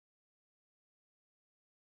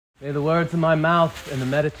May the words of my mouth and the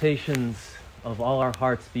meditations of all our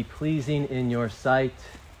hearts be pleasing in your sight,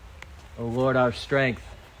 O Lord, our strength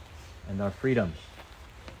and our freedom.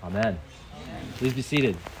 Amen. Amen. Please be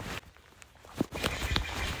seated.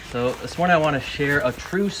 So this morning I want to share a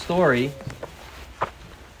true story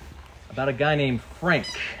about a guy named Frank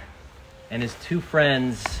and his two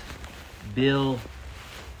friends, Bill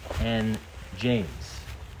and James.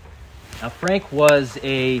 Now, Frank was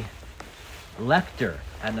a lector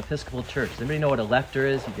at an Episcopal Church. Does anybody know what a lector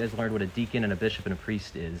is? You guys learned what a deacon and a bishop and a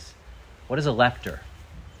priest is. What is a lector?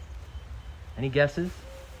 Any guesses?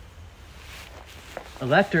 A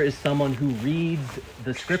lector is someone who reads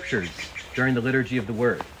the scriptures during the liturgy of the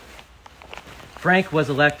word. Frank was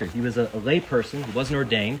a lector. He was a lay person. He wasn't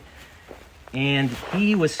ordained. And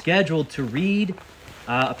he was scheduled to read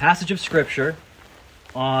a passage of scripture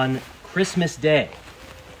on Christmas Day.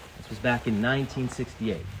 This was back in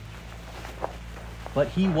 1968. But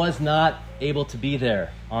he was not able to be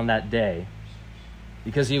there on that day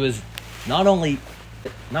because he was not only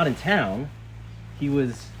not in town, he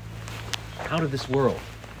was out of this world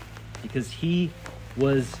because he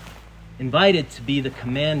was invited to be the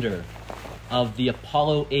commander of the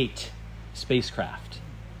Apollo 8 spacecraft,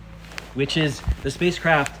 which is the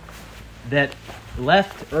spacecraft that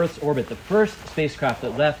left Earth's orbit, the first spacecraft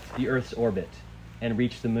that left the Earth's orbit and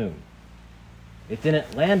reached the moon. It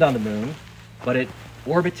didn't land on the moon, but it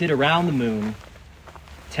orbited around the moon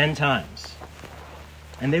 10 times.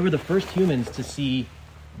 And they were the first humans to see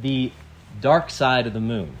the dark side of the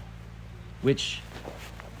moon, which,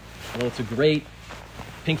 well, it's a great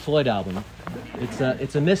Pink Floyd album.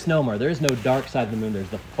 It's a misnomer. There is no dark side of the moon. There's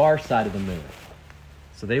the far side of the moon.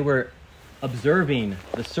 So they were observing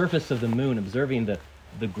the surface of the moon, observing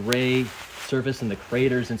the gray surface and the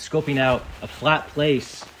craters, and scoping out a flat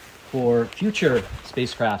place for future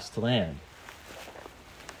spacecrafts to land.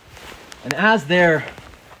 And as they're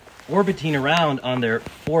orbiting around on their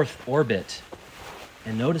fourth orbit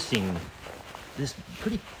and noticing this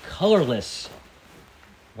pretty colorless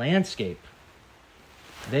landscape,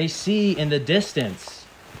 they see in the distance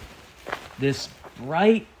this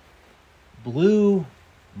bright blue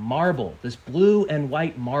marble, this blue and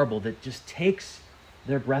white marble that just takes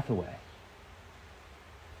their breath away.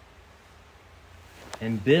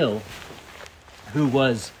 And Bill, who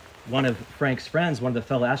was one of Frank's friends, one of the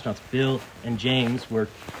fellow astronauts, Bill and James were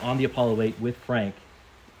on the Apollo 8 with Frank.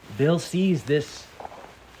 Bill sees this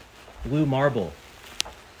blue marble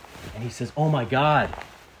and he says, "Oh my God,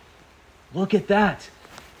 look at that.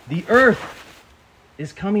 The Earth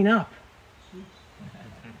is coming up.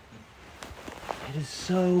 It is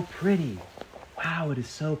so pretty. Wow, it is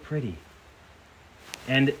so pretty."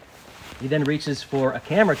 And he then reaches for a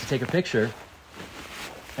camera to take a picture.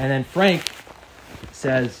 And then Frank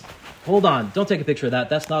says, "Hold on, don't take a picture of that.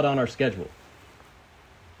 That's not on our schedule."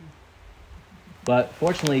 But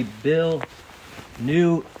fortunately, Bill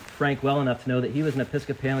knew Frank well enough to know that he was an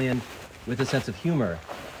Episcopalian with a sense of humor.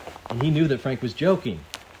 And he knew that Frank was joking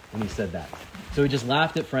when he said that. So he just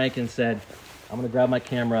laughed at Frank and said, "I'm going to grab my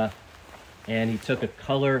camera." And he took a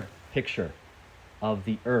color picture of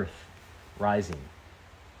the Earth rising.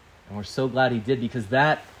 And we're so glad he did, because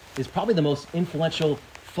that is probably the most influential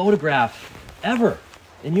photograph ever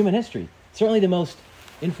in human history. Certainly the most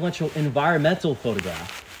influential environmental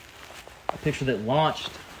photograph. A picture that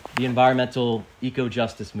launched the environmental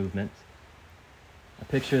eco-justice movement. A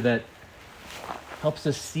picture that helps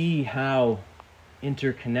us see how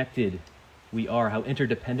interconnected we are, how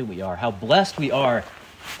interdependent we are, how blessed we are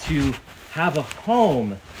to have a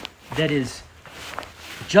home that is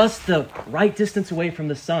just the right distance away from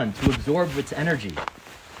the sun to absorb its energy,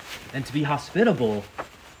 and to be hospitable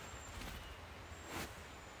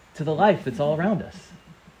to the life that's all around us,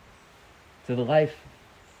 to the life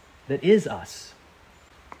that is us.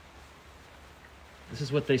 This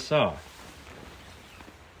is what they saw.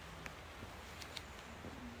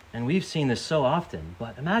 And we've seen this so often,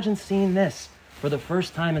 but imagine seeing this for the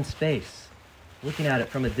first time in space, looking at it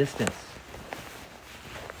from a distance.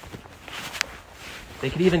 They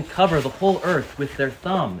could even cover the whole Earth with their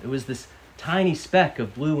thumb. It was this tiny speck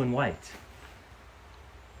of blue and white.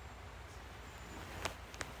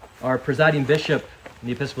 Our presiding bishop in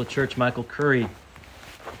the Episcopal Church, Michael Curry,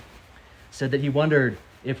 said that he wondered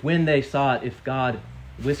if when they saw it, if God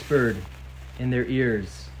whispered in their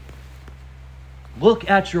ears, "Look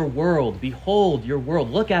at your world, behold your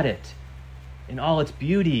world, look at it in all its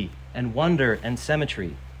beauty and wonder and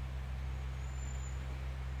symmetry."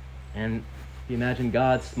 And you imagine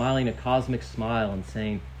God smiling a cosmic smile and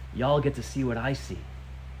saying, "Y'all get to see what I see.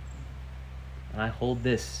 And I hold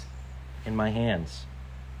this in my hands."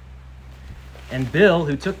 And Bill,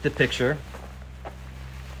 who took the picture,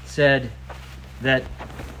 said that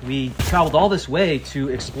we traveled all this way to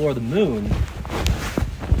explore the moon,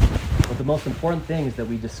 but the most important thing is that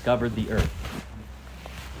we discovered the Earth.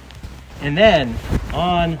 And then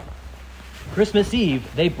on Christmas Eve,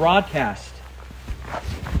 they broadcast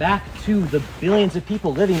back to the billions of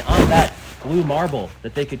people living on that blue marble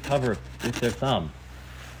that they could cover with their thumb.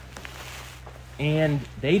 And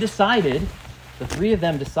they decided, the three of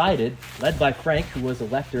them decided, led by Frank, who was a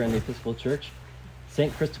lector in the Episcopal Church,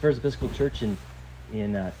 St. Christopher's Episcopal Church in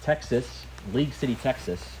Texas, League City,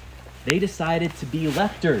 Texas, they decided to be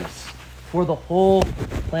lectors for the whole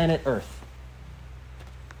planet Earth.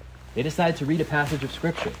 They decided to read a passage of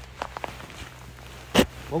Scripture.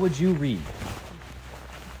 What would you read?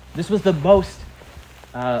 This was the most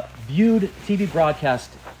viewed TV broadcast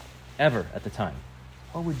ever at the time.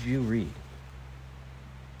 What would you read?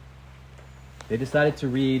 They decided to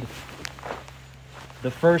read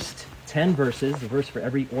the first 10 verses, the verse for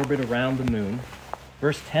every orbit around the moon,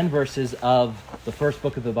 first 10 verses of the first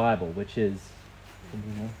book of the Bible, which is,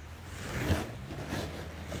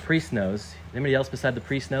 a priest knows. Anybody else beside the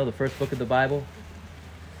priest know the first book of the Bible?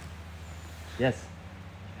 Yes?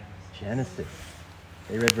 Genesis.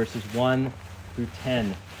 They read verses 1 through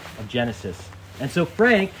 10 of Genesis. And so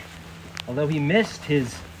Frank, although he missed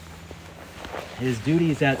his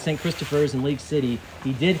duties at St. Christopher's in League City,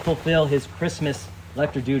 he did fulfill his Christmas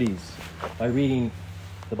lector duties by reading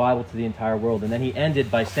the Bible to the entire world. And then he ended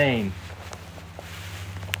by saying,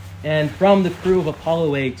 "And from the crew of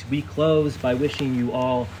Apollo 8, we close by wishing you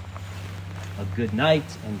all a good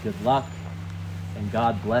night and good luck, and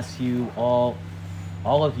God bless you all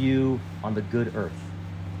of you on the good earth."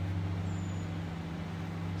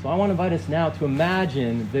 So I want to invite us now to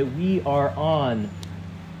imagine that we are on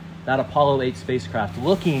that Apollo 8 spacecraft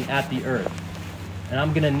looking at the Earth. And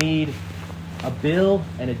I'm going to need a Bill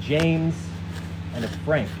and a James and a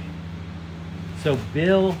Frank. So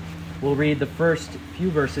Bill will read the first few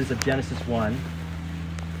verses of Genesis 1.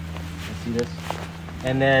 Let's see this.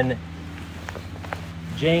 And then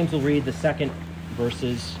James will read the second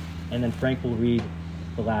verses, and then Frank will read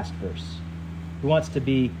the last verse. Who wants to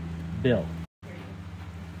be Bill?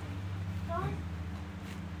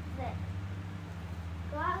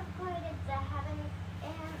 God created the heavens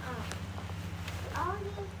and earth. All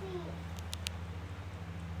you see,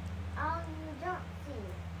 all you don't see.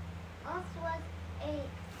 Earth was a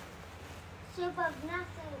soup of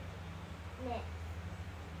nothingness,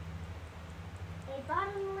 a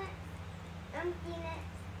bottomless emptiness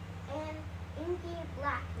and inky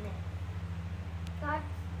blackness. God's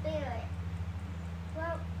Spirit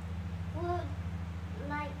flowed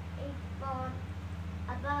like a bone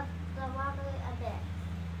above the watery abyss.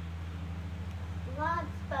 God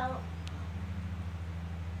spoke,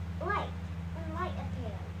 "Light," and light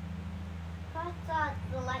appeared. God saw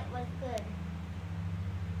the light was good,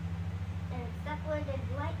 and separated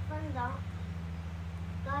light from dark.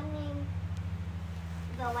 God named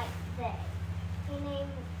the light day. He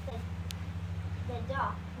named the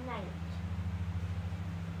dark night.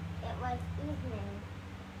 It was evening.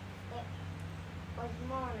 It was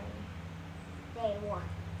morning. Day one.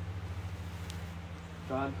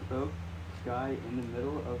 God spoke, "Sky in the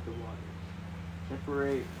middle of the waters.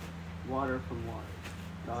 Separate water from water."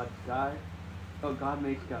 God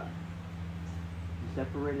made sky. He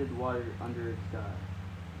separated water under its sky.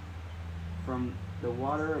 From the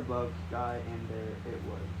water above sky, and there it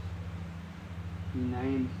was. He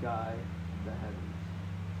named sky the heavens.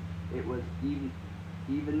 It was evening.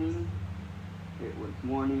 It was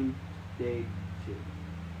morning. Day 2.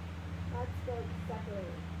 God spoke,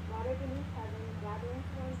 "Separate water beneath heaven, gathering to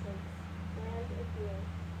one place, land appeared,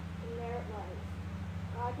 and there it was.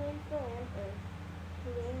 God named the land earth. He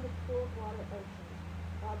named the pool of water ocean.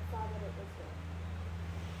 God saw that it was good."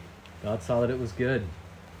 God saw that it was good.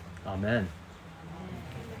 Amen.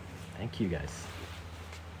 Thank you, guys.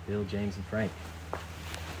 Bill, James, and Frank. May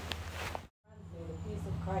the peace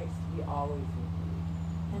of Christ be always with you.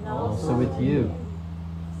 And Also with you.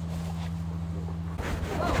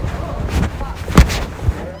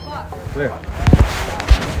 Where?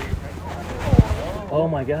 Oh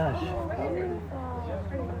my gosh.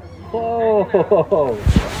 Whoa!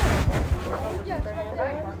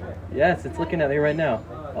 Yes, it's looking at me right now.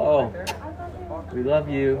 Oh, we love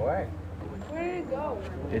you. Where you go?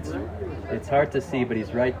 It's hard to see, but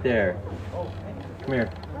he's right there. Come here.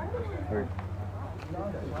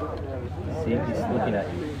 See, he's looking at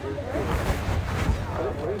you.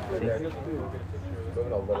 See?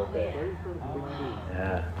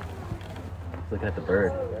 Yeah. He's looking at the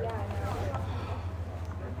bird.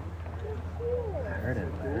 heard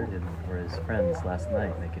him or his friends last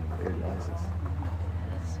night making weird noises.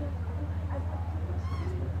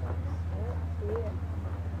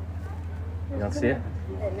 You don't see it?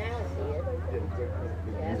 Now I see it.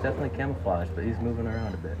 He's definitely camouflaged, but he's moving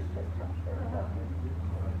around a bit.